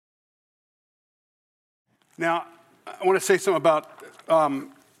Now, I want to say something about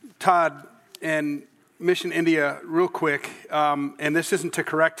Todd and Mission India real quick. And this isn't to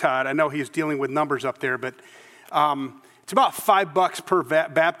correct Todd. I know he's dealing with numbers up there, but it's about $5 per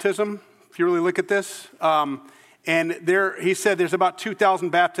baptism, if you really look at this. And he said there's about 2,000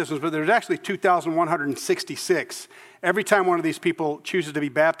 baptisms, but there's actually 2,166. Every time one of these people chooses to be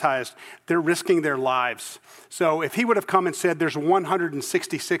baptized, they're risking their lives. So if he would have come and said there's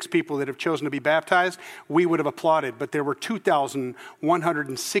 166 people that have chosen to be baptized, we would have applauded. But there were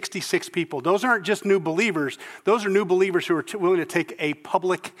 2,166 people. Those aren't just new believers. Those are new believers who are willing to take a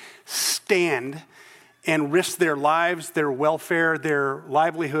public stand and risk their lives, their welfare, their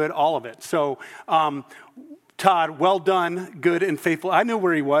livelihood, all of it. So Todd, well done, good and faithful. I knew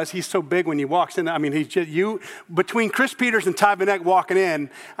where he was. He's so big when he walks in. I mean, he's just between Chris Peters and Todd Vanek walking in,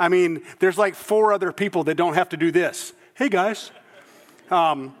 I mean, there's like 4 other people that don't have to do this. Hey, guys.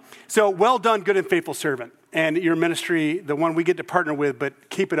 So well done, good and faithful servant. And your ministry, the one we get to partner with, but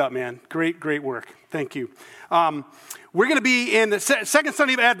keep it up, man. Great, great work. Thank you. We're going to be in the second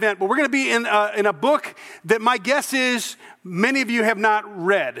Sunday of Advent, but we're going to be in a book that my guess is many of you have not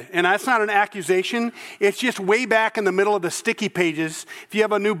read. And that's not an accusation. It's just way back in the middle of the sticky pages. If you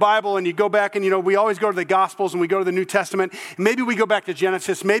have a new Bible and you go back and, we always go to the Gospels and we go to the New Testament. Maybe we go back to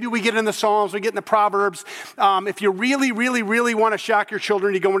Genesis. Maybe we get in the Psalms. We get in the Proverbs. If you really, really, really want to shock your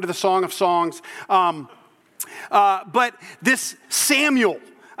children, you go into the Song of Songs. But this Samuel,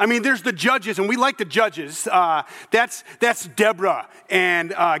 I mean, there's the judges, and we like the judges. That's Deborah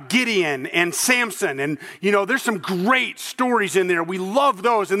and Gideon and Samson. And, there's some great stories in there. We love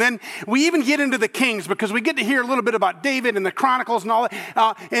those. And then we even get into the kings because we get to hear a little bit about David and the Chronicles and all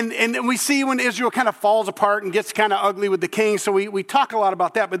that. And we see when Israel kind of falls apart and gets kind of ugly with the kings. So we talk a lot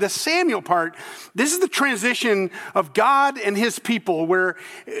about that. But the Samuel part, this is the transition of God and his people where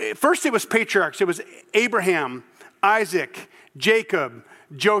first it was patriarchs. It was Abraham, Isaac, Jacob,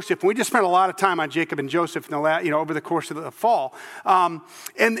 Joseph. And we just spent a lot of time on Jacob and Joseph over the course of the fall. And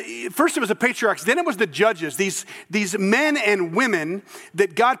first it was the patriarchs, then it was the judges, these men and women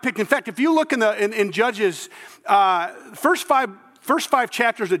that God picked. In fact, if you look in Judges, first five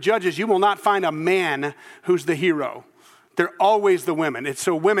chapters of Judges, you will not find a man who's the hero. They're always the women. It's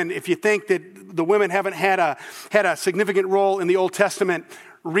so women, if you think that the women haven't had a significant role in the Old Testament,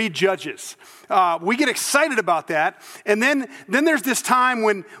 read Judges. We get excited about that. And then there's this time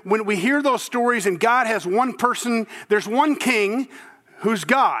when we hear those stories and God has one person, there's one king who's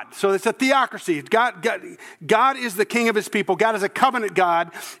God. So it's a theocracy. God is the king of his people. God is a covenant God.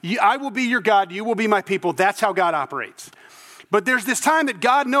 I will be your God. You will be my people. That's how God operates. But there's this time that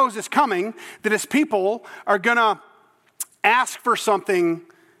God knows is coming, that his people are going to ask for something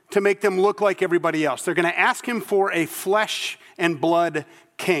to make them look like everybody else. They're going to ask him for a flesh and blood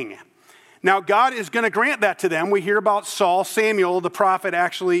king. Now, God is going to grant that to them. We hear about Saul. Samuel, the prophet,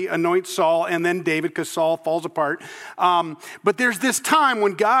 actually anoints Saul and then David because Saul falls apart. But there's this time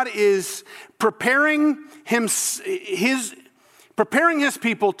when God is preparing his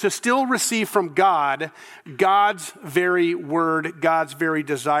people to still receive from God God's very word, God's very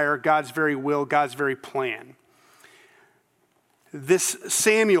desire, God's very will, God's very plan. This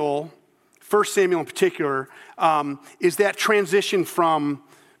Samuel, 1 Samuel in particular, is that transition from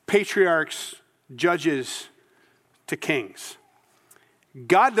patriarchs, judges, to kings.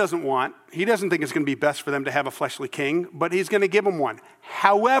 God he doesn't think it's going to be best for them to have a fleshly king, but he's going to give them one.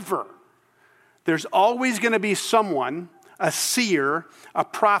 However, there's always going to be someone, a seer, a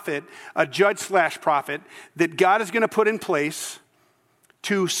prophet, a judge/prophet, that God is going to put in place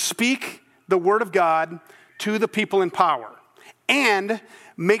to speak the word of God to the people in power. And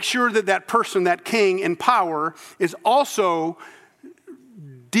make sure that person, that king in power, is also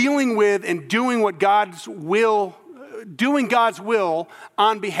dealing with and doing God's will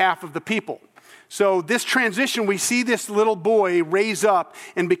on behalf of the people. So this transition, we see this little boy raise up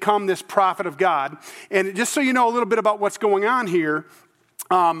and become this prophet of God. And just so you know a little bit about what's going on here,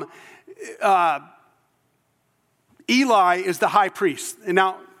 Eli is the high priest. And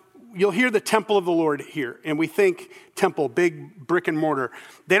now, you'll hear the temple of the Lord here, and we think temple, big brick and mortar.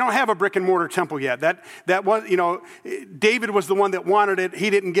 They don't have a brick and mortar temple yet. That was, David was the one that wanted it. He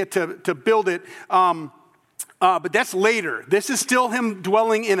didn't get to build it, but that's later. This is still him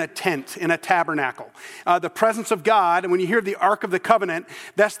dwelling in a tent, in a tabernacle. The presence of God, and when you hear the Ark of the Covenant,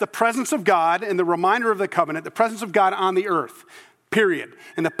 that's the presence of God and the reminder of the covenant, the presence of God on the earth. Period.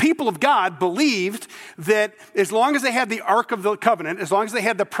 And the people of God believed that as long as they had the Ark of the Covenant, as long as they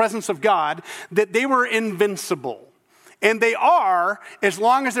had the presence of God, that they were invincible. And they are as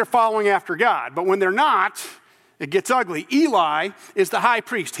long as they're following after God. But when they're not, It gets ugly. Eli is the high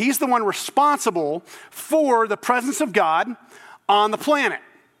priest. He's the one responsible for the presence of God on the planet.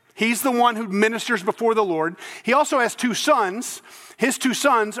 He's the one who ministers before the Lord. He also has 2 sons. His 2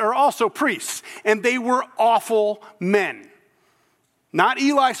 sons are also priests, and they were awful men. Not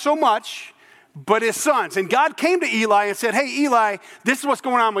Eli so much, but his sons. And God came to Eli and said, hey, Eli, this is what's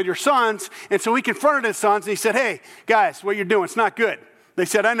going on with your sons. And so he confronted his sons, and he said, hey, guys, what you're doing, it's not good. They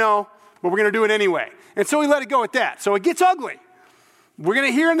said, I know, but we're going to do it anyway. And so he let it go at that. So it gets ugly. We're going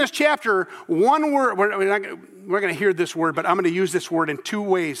to hear in this chapter one word. We're not going to hear this word, but I'm going to use this word in 2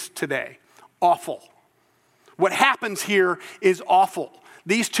 ways today. Awful. What happens here is awful.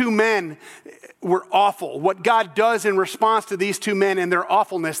 These 2 men were awful. What God does in response to these 2 men and their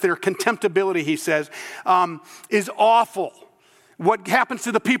awfulness, their contemptibility, he says, is awful. What happens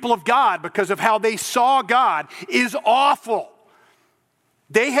to the people of God because of how they saw God is awful.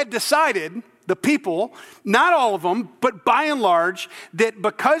 They had decided, the people, not all of them, but by and large, that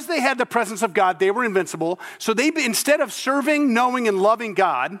because they had the presence of God, they were invincible. So they, instead of serving, knowing, and loving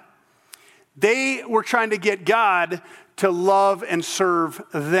God, they were trying to get God to love and serve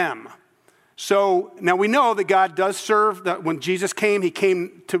them. So now we know that God does serve. That when Jesus came, he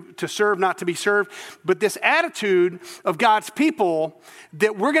came to serve, not to be served. But this attitude of God's people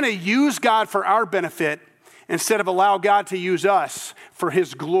that we're going to use God for our benefit instead of allow God to use us for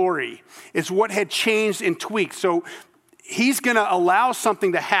his glory is what had changed and tweaked. So he's going to allow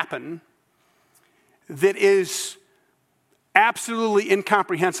something to happen that is absolutely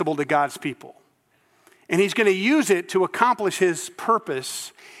incomprehensible to God's people. And he's going to use it to accomplish his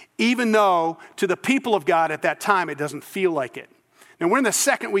purpose, even though to the people of God at that time, it doesn't feel like it. Now, we're in the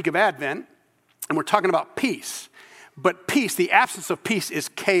 2nd week of Advent, and we're talking about peace. But peace, the absence of peace, is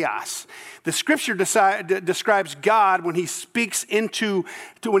chaos. The scripture describes God when he speaks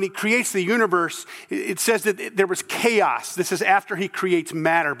when he creates the universe. It says that there was chaos. This is after he creates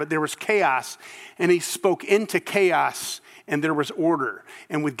matter, but there was chaos. And he spoke into chaos, and there was order.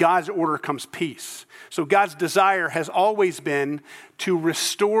 And with God's order comes peace. So God's desire has always been to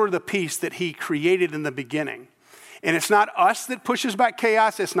restore the peace that he created in the beginning. And it's not us that pushes back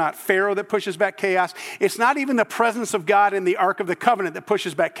chaos. It's not Pharaoh that pushes back chaos. It's not even the presence of God in the Ark of the Covenant that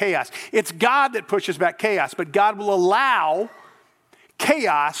pushes back chaos. It's God that pushes back chaos. But God will allow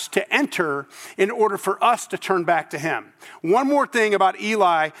chaos to enter in order for us to turn back to him. One more thing about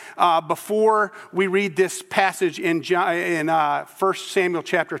Eli before we read this passage in 1 Samuel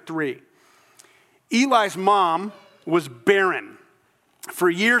chapter 3. Eli's mom was barren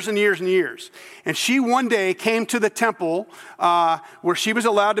for years and years and years. And she one day came to the temple where she was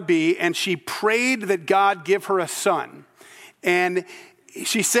allowed to be, and she prayed that God give her a son. And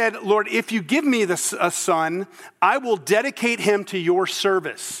she said, Lord, if you give me a son, I will dedicate him to your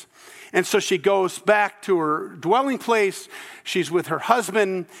service. And so she goes back to her dwelling place. She's with her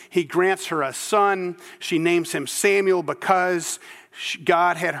husband. He grants her a son. She names him Samuel because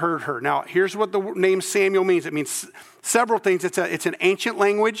God had heard her. Now, here's what the name Samuel means. It means several things. It's an ancient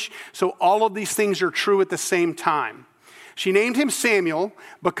language, so all of these things are true at the same time. She named him Samuel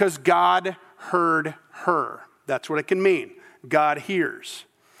because God heard her. That's what it can mean. God hears.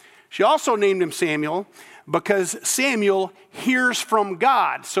 She also named him Samuel because Samuel hears from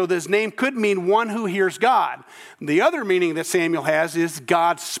God. So this name could mean one who hears God. The other meaning that Samuel has is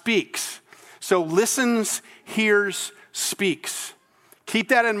God speaks. So listens, hears, speaks. Keep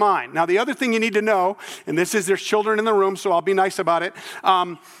that in mind. Now, the other thing you need to know, and this is there's children in the room, so I'll be nice about it.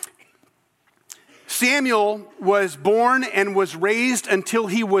 Samuel was born and was raised until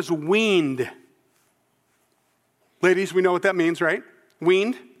he was weaned. Ladies, we know what that means, right?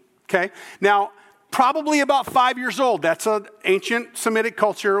 Weaned. Okay. Now, probably about 5 years old. That's an ancient Semitic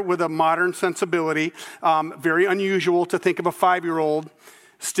culture with a modern sensibility. Very unusual to think of a 5-year-old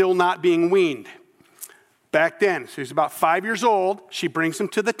still not being weaned. Back then, so he's about 5 years old. She brings him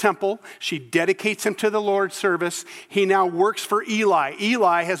to the temple. She dedicates him to the Lord's service. He now works for Eli.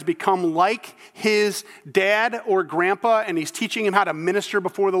 Eli has become like his dad or grandpa, and he's teaching him how to minister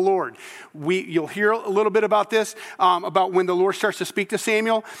before the Lord. You'll hear a little bit about this, about when the Lord starts to speak to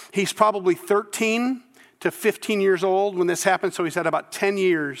Samuel. He's probably 13 to 15 years old when this happens, so he's had about 10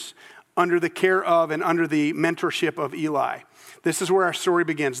 years under the care of and under the mentorship of Eli. This is where our story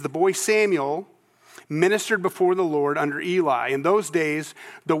begins. The boy Samuel ministered before the Lord under Eli. In those days,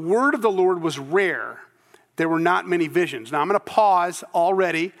 the word of the Lord was rare. There were not many visions. Now, I'm going to pause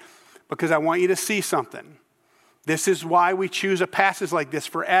already because I want you to see something. This is why we choose a passage like this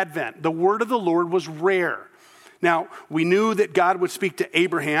for Advent. The word of the Lord was rare. Now, we knew that God would speak to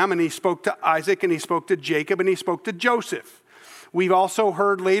Abraham, and he spoke to Isaac, and he spoke to Jacob, and he spoke to Joseph. We've also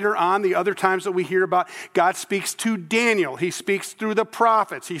heard later on, the other times that we hear about, God speaks to Daniel. He speaks through the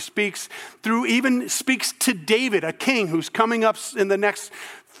prophets. He speaks to David, a king who's coming up in the next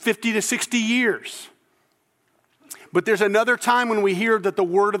 50 to 60 years. But there's another time when we hear that the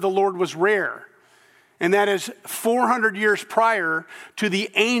word of the Lord was rare. And that is 400 years prior to the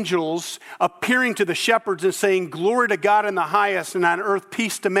angels appearing to the shepherds and saying, "Glory to God in the highest, and on earth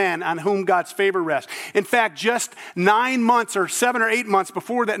peace to men on whom God's favor rests." In fact, just 9 months or 7 or 8 months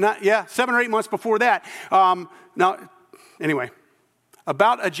before that, 7 or 8 months before that,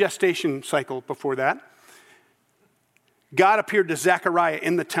 about a gestation cycle before that, God appeared to Zechariah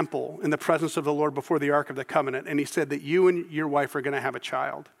in the temple in the presence of the Lord before the Ark of the Covenant. And he said that you and your wife are going to have a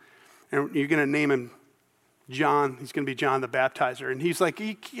child. And you're going to name him John. He's going to be John the Baptizer. And he's like,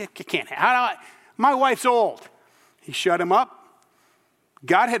 you can't. My wife's old. He shut him up.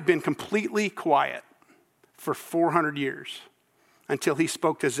 God had been completely quiet for 400 years until he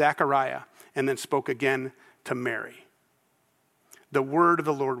spoke to Zechariah and then spoke again to Mary. The word of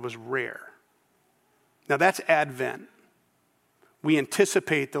the Lord was rare. Now that's Advent. We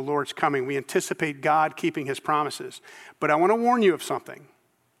anticipate the Lord's coming. We anticipate God keeping his promises. But I want to warn you of something.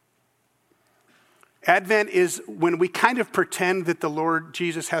 Advent is when we kind of pretend that the Lord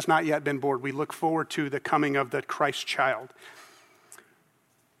Jesus has not yet been born. We look forward to the coming of the Christ child.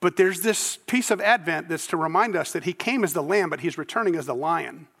 But there's this piece of Advent that's to remind us that he came as the lamb, but he's returning as the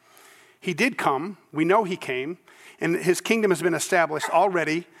lion. He did come. We know he came. And his kingdom has been established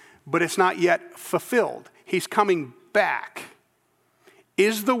already, but it's not yet fulfilled. He's coming back.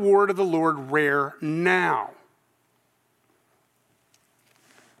 Is the word of the Lord rare now?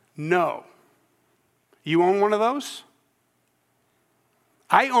 No. You own one of those?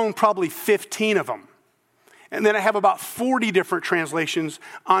 I own probably 15 of them. And then I have about 40 different translations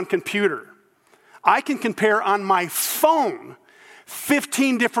on computer. I can compare on my phone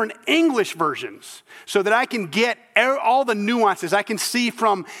 15 different English versions so that I can get all the nuances. I can see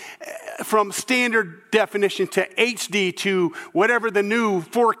from standard definition to HD to whatever the new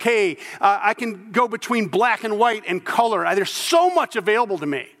 4K. I can go between black and white and color. There's so much available to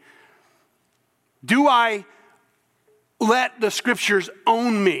me. Do I let the scriptures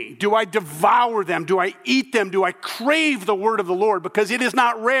own me? Do I devour them? Do I eat them? Do I crave the word of the Lord? Because it is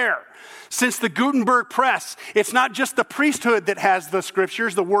not rare. Since the Gutenberg press, it's not just the priesthood that has the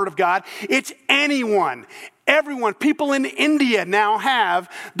scriptures, the word of God. It's anyone, everyone. People in India now have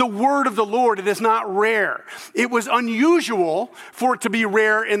the word of the Lord. It is not rare. It was unusual for it to be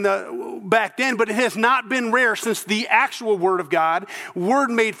rare back then, but it has not been rare since the actual word of God, word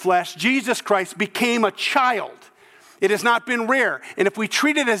made flesh, Jesus Christ, became a child. It has not been rare. And if we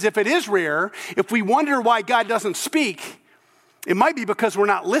treat it as if it is rare, if we wonder why God doesn't speak, it might be because we're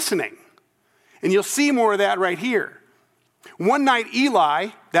not listening. And you'll see more of that right here. One night, Eli,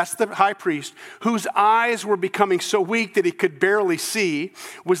 that's the high priest, whose eyes were becoming so weak that he could barely see,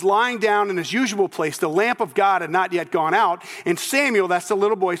 was lying down in his usual place. The lamp of God had not yet gone out. And Samuel, that's the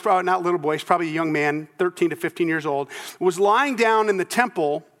little boy, he's probably not little boy, he's probably a young man, 13 to 15 years old, was lying down in the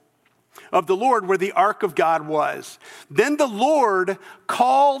temple of the Lord where the ark of God was. Then the Lord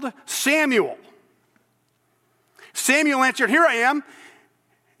called Samuel. Samuel answered, "Here I am."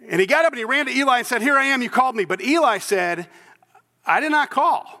 And he got up and he ran to Eli and said, "Here I am, you called me." But Eli said, "I did not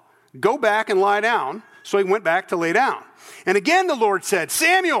call. Go back and lie down." So he went back to lay down. And again the Lord said,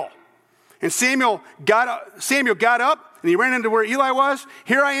 "Samuel." And Samuel got up and he ran into where Eli was.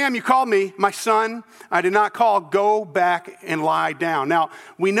 "Here I am, you called me. My son, I did not call. Go back and lie down." Now,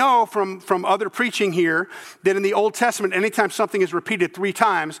 we know from other preaching here that in the Old Testament, anytime something is repeated 3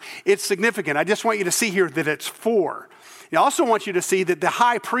 times, it's significant. I just want you to see here that it's 4. I also want you to see that the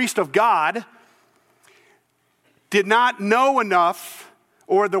high priest of God did not know enough,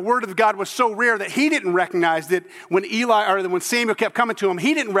 or the word of God was so rare that he didn't recognize that when Samuel kept coming to him,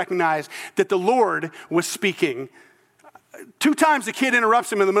 he didn't recognize that the Lord was speaking. 2 times the kid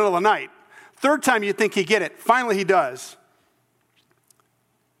interrupts him in the middle of the night. 3rd time you'd think he'd get it. Finally he does.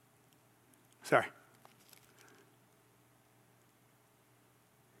 Sorry.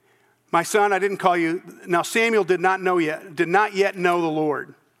 "My son, I didn't call you." Now Samuel did not yet know the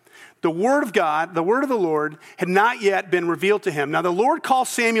Lord. The word of God, the word of the Lord, had not yet been revealed to him. Now the Lord called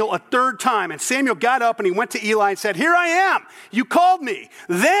Samuel a 3rd time, and Samuel got up and he went to Eli and said, "Here I am, you called me."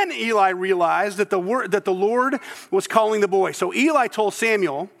 Then Eli realized that the Lord was calling the boy. So Eli told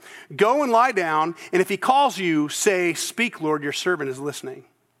Samuel, "Go and lie down, and if he calls you, say, 'Speak, Lord, your servant is listening.'"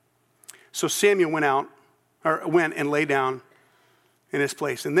 So Samuel went and lay down in his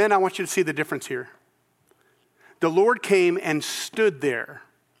place. And then I want you to see the difference here. The Lord came and stood there,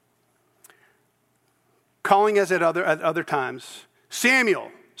 calling as at other times. Samuel.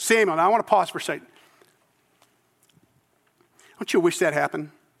 Now I want to pause for a second. Don't you wish that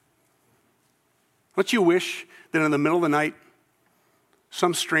happened? Don't you wish that in the middle of the night,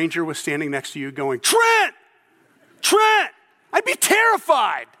 some stranger was standing next to you going, Trent! I'd be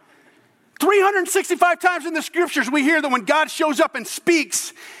terrified. 365 times in the scriptures we hear that when God shows up and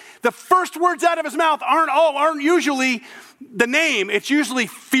speaks, the first words out of his mouth aren't usually the name. It's usually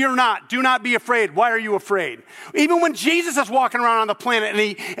fear not, do not be afraid. Why are you afraid? Even when Jesus is walking around on the planet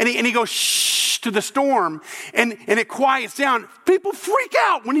and he goes shh to the storm and it quiets down, people freak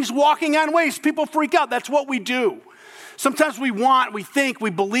out. When he's walking on waves, people freak out. That's what we do. Sometimes we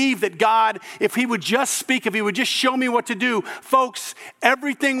believe that God, if he would just speak, if he would just show me what to do, folks,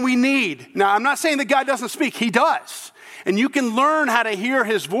 everything we need. Now, I'm not saying that God doesn't speak. He does. And you can learn how to hear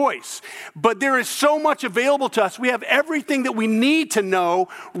his voice. But there is so much available to us. We have everything that we need to know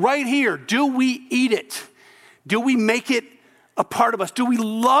right here. Do we eat it? Do we make it a part of us? Do we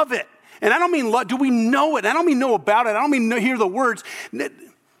love it? And I don't mean love. Do we know it? I don't mean know about it. I don't mean hear the words.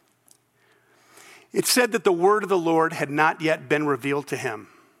 It said that the word of the Lord had not yet been revealed to him.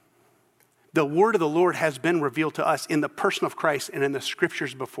 The word of the Lord has been revealed to us in the person of Christ and in the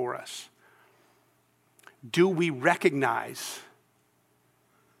scriptures before us. Do we recognize?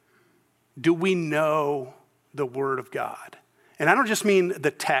 Do we know the word of God? And I don't just mean the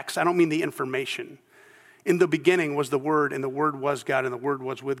text. I don't mean the information. In the beginning was the word, and the word was God, and the word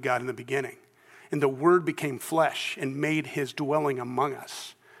was with God in the beginning. And the word became flesh and made his dwelling among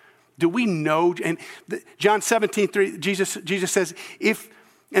us. Do we know? And John 17:3, Jesus says,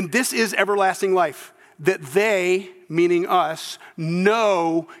 and this is everlasting life, that they, meaning us,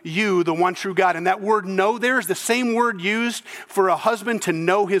 know you, the one true God. And that word know there is the same word used for a husband to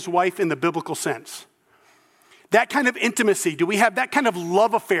know his wife in the biblical sense. That kind of intimacy, do we have that kind of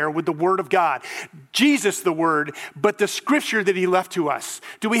love affair with the word of God? Jesus, the word, but the scripture that he left to us.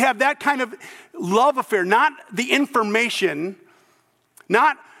 Do we have that kind of love affair? Not the information,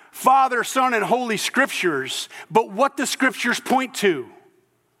 not Father, Son, and Holy Scriptures, but what the Scriptures point to.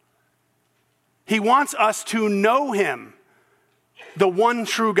 He wants us to know him, the one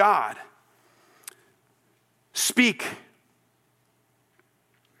true God. Speak.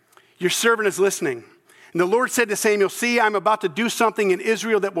 Your servant is listening. And the Lord said to Samuel, see, I'm about to do something in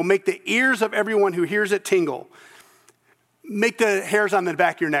Israel that will make the ears of everyone who hears it tingle. Make the hairs on the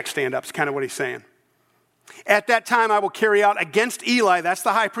back of your neck stand up, is kind of what he's saying. At that time, I will carry out against Eli, that's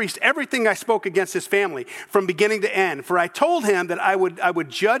the high priest, everything I spoke against his family from beginning to end. For I told him that I would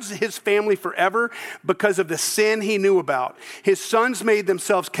judge his family forever because of the sin he knew about. His sons made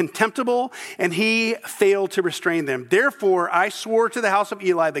themselves contemptible, and he failed to restrain them. Therefore, I swore to the house of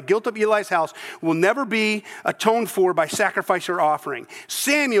Eli, the guilt of Eli's house will never be atoned for by sacrifice or offering.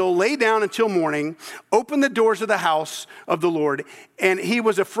 Samuel lay down until morning, opened the doors of the house of the Lord, and he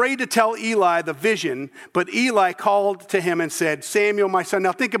was afraid to tell Eli the vision, but Eli called to him and said, Samuel, my son.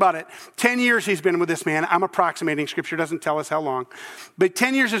 Now think about it. 10 years he's been with this man. I'm approximating. Scripture doesn't tell us how long. But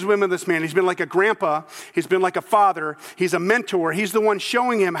 10 years he's been with this man. He's been like a grandpa. He's been like a father. He's a mentor. He's the one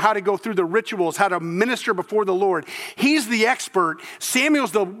showing him how to go through the rituals, how to minister before the Lord. He's the expert.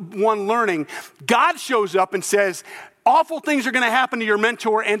 Samuel's the one learning. God shows up and says, awful things are going to happen to your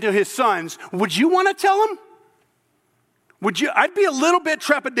mentor and to his sons. Would you want to tell him? I'd be a little bit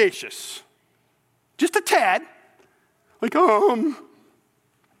trepidatious. Just a tad. Like,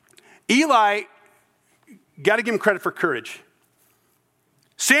 Eli, got to give him credit for courage.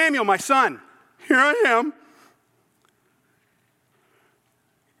 Samuel, my son, here I am.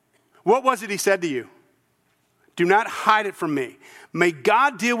 What was it he said to you? Do not hide it from me. May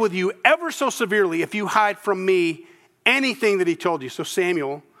God deal with you ever so severely if you hide from me anything that he told you. So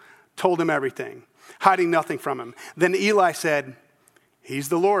Samuel told him everything, hiding nothing from him. Then Eli said, he's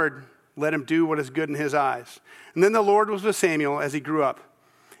the Lord. Let him do what is good in his eyes. And then the Lord was with Samuel as he grew up,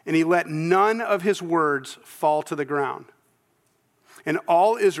 and he let none of his words fall to the ground. And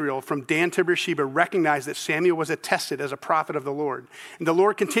all Israel from Dan to Beersheba recognized that Samuel was attested as a prophet of the Lord. And the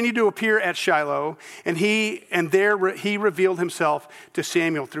Lord continued to appear at Shiloh, and there he revealed himself to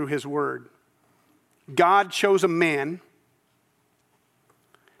Samuel through his word. God chose a man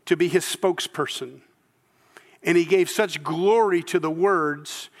to be his spokesperson. And he gave such glory to the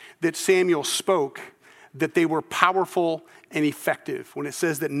words that Samuel spoke that they were powerful and effective. When it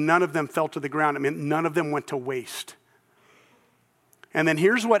says that none of them fell to the ground, it meant none of them went to waste. And then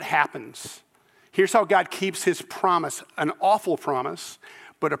here's what happens. Here's how God keeps his promise, an awful promise,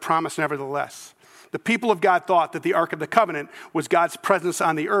 but a promise nevertheless. The people of God thought that the Ark of the Covenant was God's presence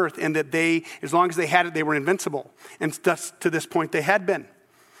on the earth and that they, as long as they had it, they were invincible. And thus, to this point, they had been.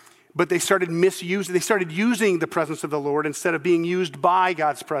 But they started using the presence of the Lord instead of being used by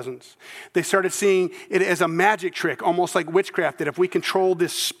God's presence. They started seeing it as a magic trick, almost like witchcraft, that if we control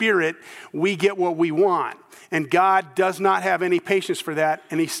this spirit, we get what we want. And God does not have any patience for that,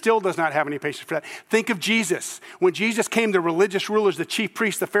 and he still does not have any patience for that. Think of Jesus. When Jesus came, the religious rulers, the chief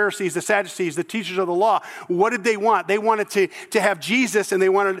priests, the Pharisees, the Sadducees, the teachers of the law, what did they want? They wanted to have Jesus, and they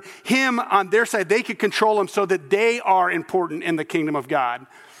wanted him on their side. They could control him so that they are important in the kingdom of God.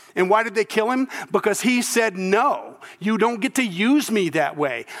 And why did they kill him? Because he said, no, you don't get to use me that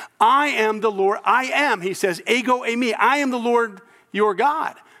way. I am the Lord. I am, he says, ego eimi. I am the Lord your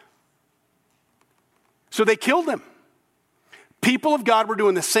God. So they killed him. People of God were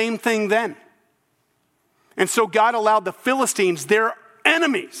doing the same thing then. And so God allowed the Philistines, their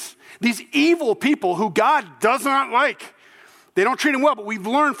enemies, these evil people who God does not like. They don't treat him well, but we've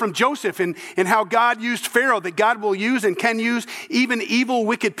learned from Joseph and how God used Pharaoh, that God will use and can use even evil,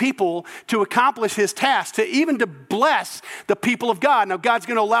 wicked people to accomplish his task, to bless the people of God. Now, God's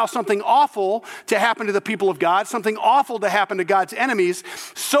going to allow something awful to happen to the people of God, something awful to happen to God's enemies,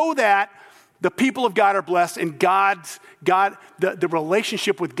 so that the people of God are blessed and the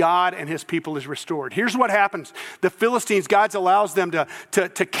relationship with God and his people is restored. Here's what happens. The Philistines, God allows them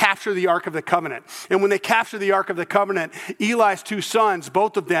to capture the Ark of the Covenant. And when they capture the Ark of the Covenant, Eli's two sons,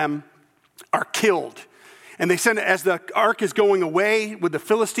 both of them are killed. And they send it as the Ark is going away with the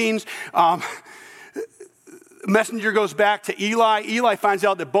Philistines. Messenger goes back to Eli. Eli finds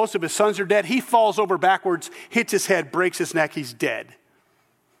out that both of his sons are dead. He falls over backwards, hits his head, breaks his neck. He's dead.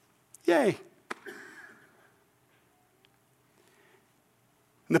 Yay.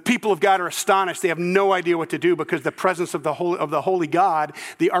 And the people of God are astonished. They have no idea what to do because the presence of the holy God,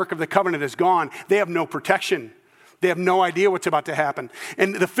 the Ark of the Covenant, is gone. They have no protection. They have no idea what's about to happen.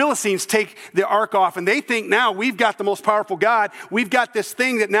 And the Philistines take the ark off, and they think now we've got the most powerful God. We've got this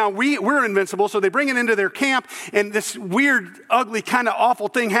thing that now we're invincible. So they bring it into their camp, and this weird, ugly, kind of awful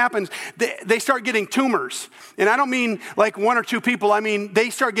thing happens. They start getting tumors. And I don't mean like one or two people. I mean, they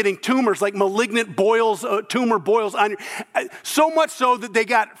start getting tumors, like malignant boils, tumor boils on you. So much so that they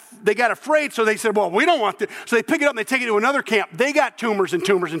got afraid, so they said, well, we don't want this. So they pick it up and they take it to another camp. They got tumors and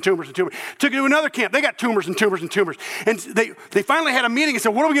tumors and tumors and tumors. Took it to another camp. They got tumors and tumors and tumors. And they finally had a meeting and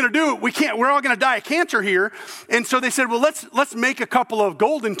said, what are we going to do? We're all going to die of cancer here. And so they said, well, let's make a couple of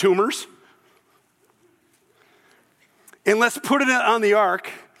golden tumors and let's put it on the ark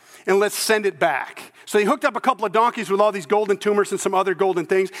and let's send it back. So they hooked up a couple of donkeys with all these golden tumors and some other golden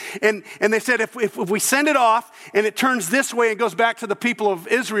things. And they said, if we send it off and it turns this way and goes back to the people of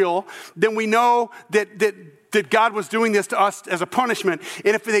Israel, then we know that God was doing this to us as a punishment.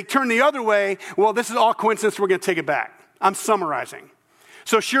 And if they turn the other way, well, this is all coincidence, we're going to take it back. I'm summarizing.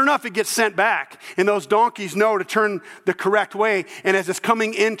 So sure enough, it gets sent back, and those donkeys know to turn the correct way. And as it's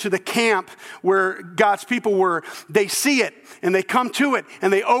coming into the camp where God's people were, they see it, and they come to it,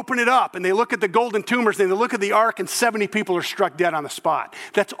 and they open it up, and they look at the golden tumors, and they look at the ark, and 70 people are struck dead on the spot.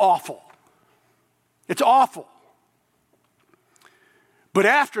 That's awful. It's awful. But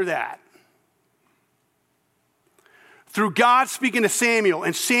after that, through God speaking to Samuel,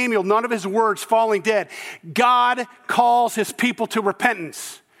 and Samuel, none of his words falling dead, God calls his people to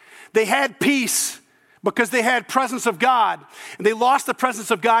repentance. They had peace because they had presence of God. And they lost the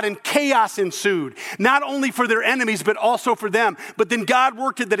presence of God and chaos ensued, not only for their enemies, but also for them. But then God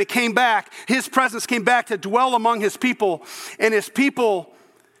worked it that it came back. His presence came back to dwell among his people, and his people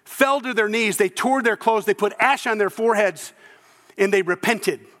fell to their knees. They tore their clothes. They put ash on their foreheads, and they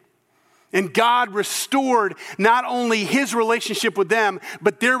repented. And God restored not only his relationship with them,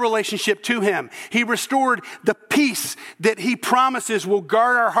 but their relationship to him. He restored the peace that he promises will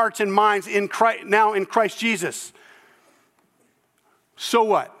guard our hearts and minds now in Christ Jesus. So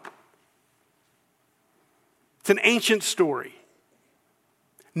what? It's an ancient story.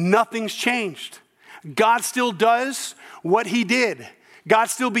 Nothing's changed. God still does what he did.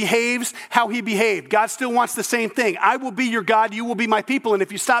 God still behaves how he behaved. God still wants the same thing. I will be your God, you will be my people. And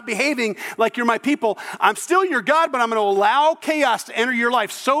if you stop behaving like you're my people, I'm still your God, but I'm going to allow chaos to enter your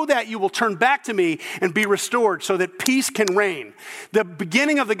life so that you will turn back to me and be restored so that peace can reign. The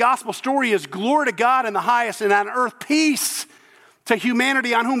beginning of the gospel story is glory to God in the highest, and on earth peace to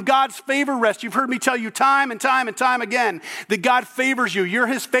humanity on whom God's favor rests. You've heard me tell you time and time and time again that God favors you. You're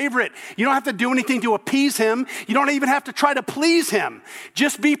his favorite. You don't have to do anything to appease him. You don't even have to try to please him.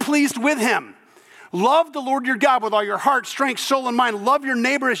 Just be pleased with him. Love the Lord your God with all your heart, strength, soul, and mind. Love your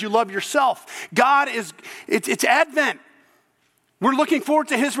neighbor as you love yourself. It's Advent. We're looking forward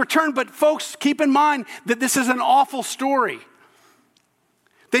to his return, but folks, keep in mind that this is an awful story.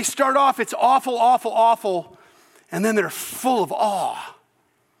 They start off, it's awful, awful, awful. And then they're full of awe.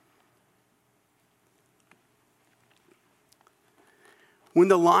 When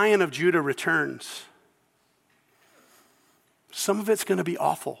the Lion of Judah returns, some of it's going to be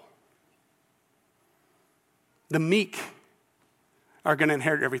awful. The meek are going to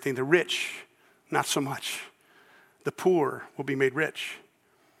inherit everything. The rich, not so much. The poor will be made rich.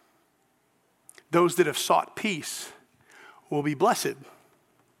 Those that have sought peace will be blessed.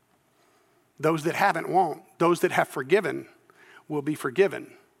 Those that haven't won't. Those that have forgiven will be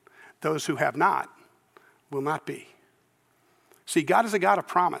forgiven. Those who have not will not be. See, God is a God of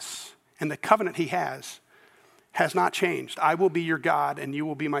promise, and the covenant he has not changed. I will be your God, and you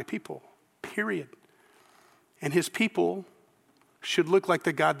will be my people, period. And his people should look like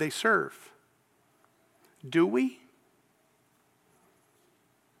the God they serve. Do we?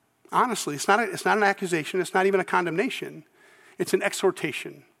 Honestly, it's not an accusation. It's not even a condemnation. It's an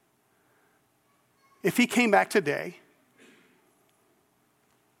exhortation. If he came back today,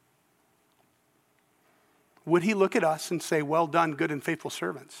 would he look at us and say, well done, good and faithful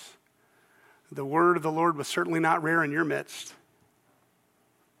servants? The word of the Lord was certainly not rare in your midst.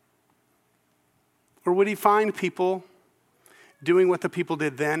 Or would he find people doing what the people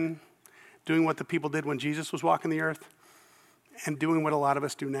did then, doing what the people did when Jesus was walking the earth, and doing what a lot of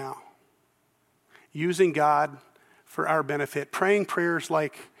us do now? Using God for our benefit, praying prayers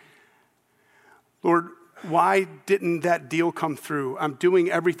like, Lord, why didn't that deal come through? I'm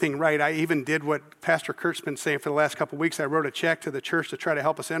doing everything right. I even did what Pastor Kurt's been saying for the last couple of weeks. I wrote a check to the church to try to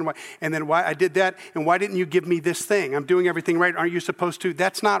help us in. And then why I did that, and why didn't you give me this thing? I'm doing everything right. Aren't you supposed to?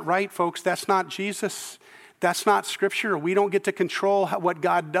 That's not right, folks. That's not Jesus. That's not Scripture. We don't get to control what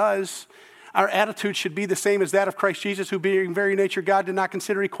God does. Our attitude should be the same as that of Christ Jesus, who being very nature God did not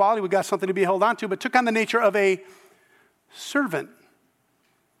consider equality with God something to be held on to, but took on the nature of a servant.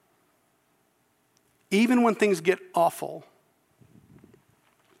 Even when things get awful,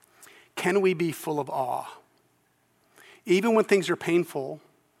 can we be full of awe? Even when things are painful,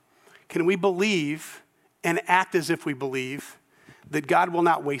 can we believe and act as if we believe that God will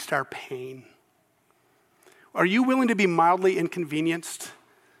not waste our pain? Are you willing to be mildly inconvenienced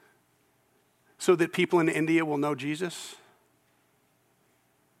so that people in India will know Jesus?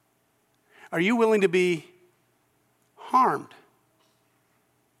 Are you willing to be harmed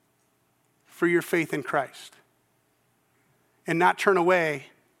for your faith in Christ and not turn away,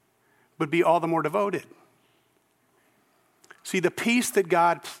 but be all the more devoted? See, the peace that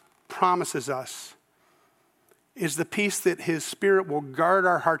God promises us is the peace that his Spirit will guard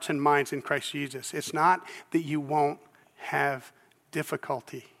our hearts and minds in Christ Jesus. It's not that you won't have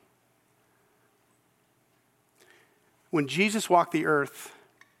difficulty. When Jesus walked the earth,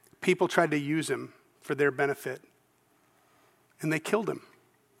 people tried to use him for their benefit, and they killed him.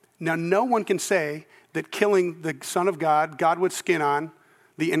 Now, no one can say that killing the Son of God, God with skin on,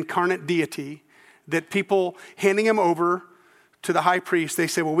 the incarnate deity, that people handing him over to the high priest, they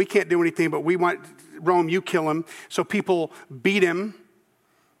say, well, we can't do anything, but we want Rome, you kill him. So people beat him,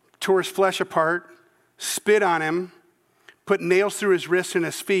 tore his flesh apart, spit on him, put nails through his wrists and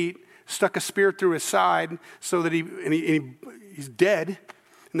his feet, stuck a spear through his side so that he's dead,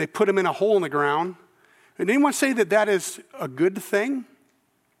 and they put him in a hole in the ground. Did anyone say that that is a good thing?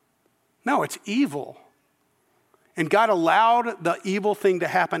 No, it's evil. And God allowed the evil thing to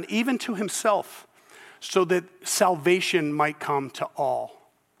happen even to himself so that salvation might come to all.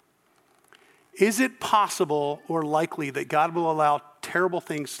 Is it possible or likely that God will allow terrible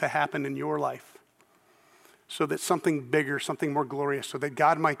things to happen in your life so that something bigger, something more glorious, so that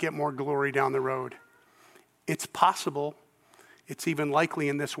God might get more glory down the road? It's possible. It's even likely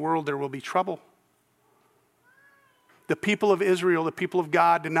in this world there will be trouble. The people of Israel, the people of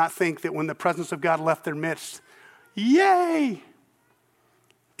God, did not think that when the presence of God left their midst, yay!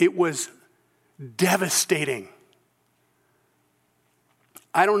 It was devastating.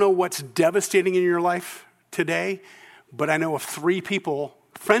 I don't know what's devastating in your life today, but I know of 3 people,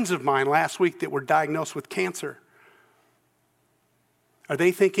 friends of mine last week, that were diagnosed with cancer. Are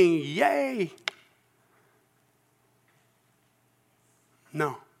they thinking, yay?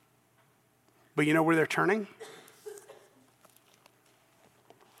 No. But you know where they're turning?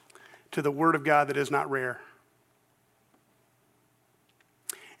 To the Word of God that is not rare.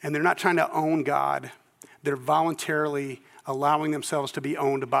 And they're not trying to own God. They're voluntarily allowing themselves to be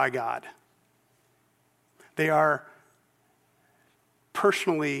owned by God. They are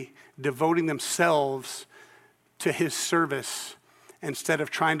personally devoting themselves to his service instead of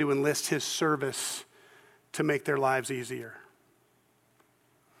trying to enlist his service to make their lives easier.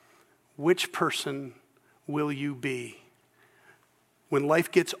 Which person will you be? When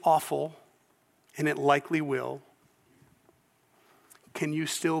life gets awful, and it likely will, can you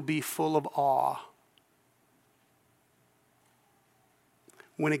still be full of awe?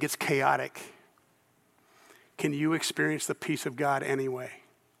 when it gets chaotic, can you experience the peace of God anyway?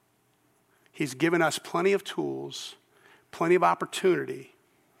 He's given us plenty of tools, plenty of opportunity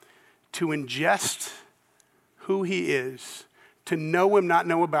to ingest who he is, to know him, not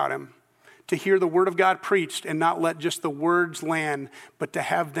know about him, to hear the word of God preached and not let just the words land, but to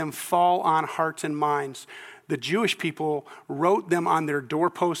have them fall on hearts and minds. The Jewish people wrote them on their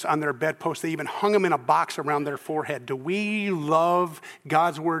doorposts, on their bedposts. They even hung them in a box around their forehead. Do we love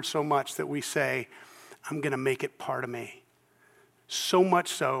God's word so much that we say, I'm going to make it part of me? So much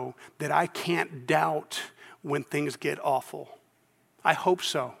so that I can't doubt when things get awful. I hope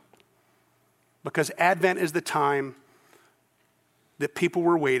so. Because Advent is the time that people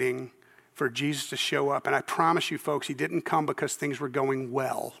were waiting for Jesus to show up. And I promise you, folks, he didn't come because things were going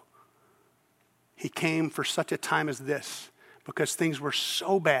well. He came for such a time as this because things were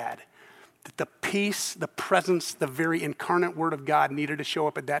so bad that the peace, the presence, the very incarnate word of God needed to show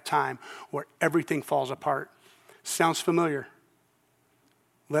up at that time where everything falls apart. Sounds familiar?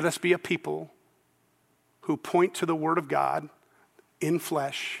 Let us be a people who point to the word of God in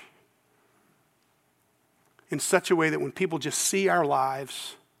flesh in such a way that when people just see our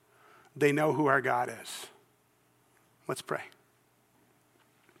lives, they know who our God is. Let's pray.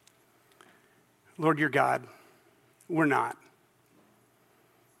 Lord, you're God. We're not.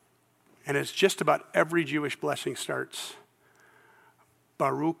 And as just about every Jewish blessing starts,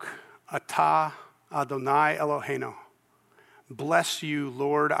 Baruch atah Adonai Eloheinu. Bless you,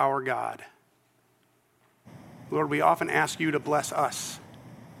 Lord our God. Lord, we often ask you to bless us,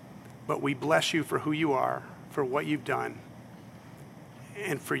 but we bless you for who you are, for what you've done,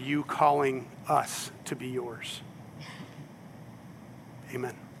 and for you calling us to be yours.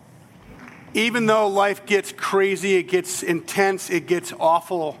 Amen. Even though life gets crazy, it gets intense, it gets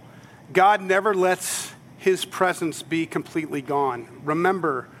awful, God never lets his presence be completely gone.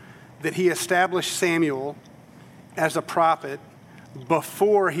 Remember that he established Samuel as a prophet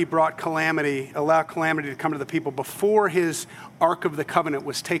before he brought calamity, allowed calamity to come to the people, before his Ark of the Covenant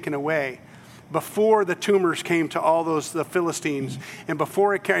was taken away, before the tumors came to all the Philistines, and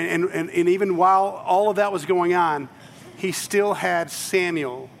before it came, and even while all of that was going on, he still had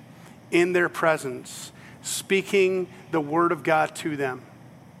Samuel in their presence, speaking the word of God to them.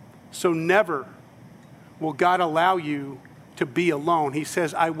 So never will God allow you to be alone. He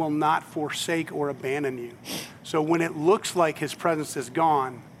says, I will not forsake or abandon you. So when it looks like his presence is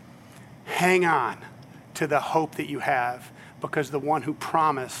gone, hang on to the hope that you have, because the one who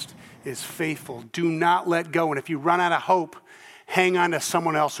promised is faithful. Do not let go. And if you run out of hope, hang on to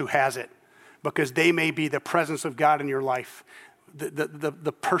someone else who has it, because they may be the presence of God in your life.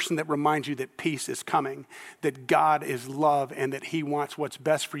 The person that reminds you that peace is coming, that God is love, and that he wants what's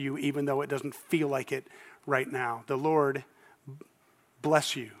best for you, even though it doesn't feel like it right now. The Lord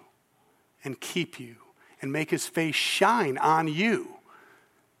bless you and keep you and make his face shine on you.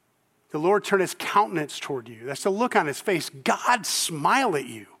 The Lord turn his countenance toward you. That's the look on his face. God smile at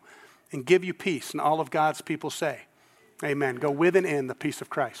you and give you peace. And all of God's people say, amen. Go with and in the peace of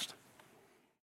Christ.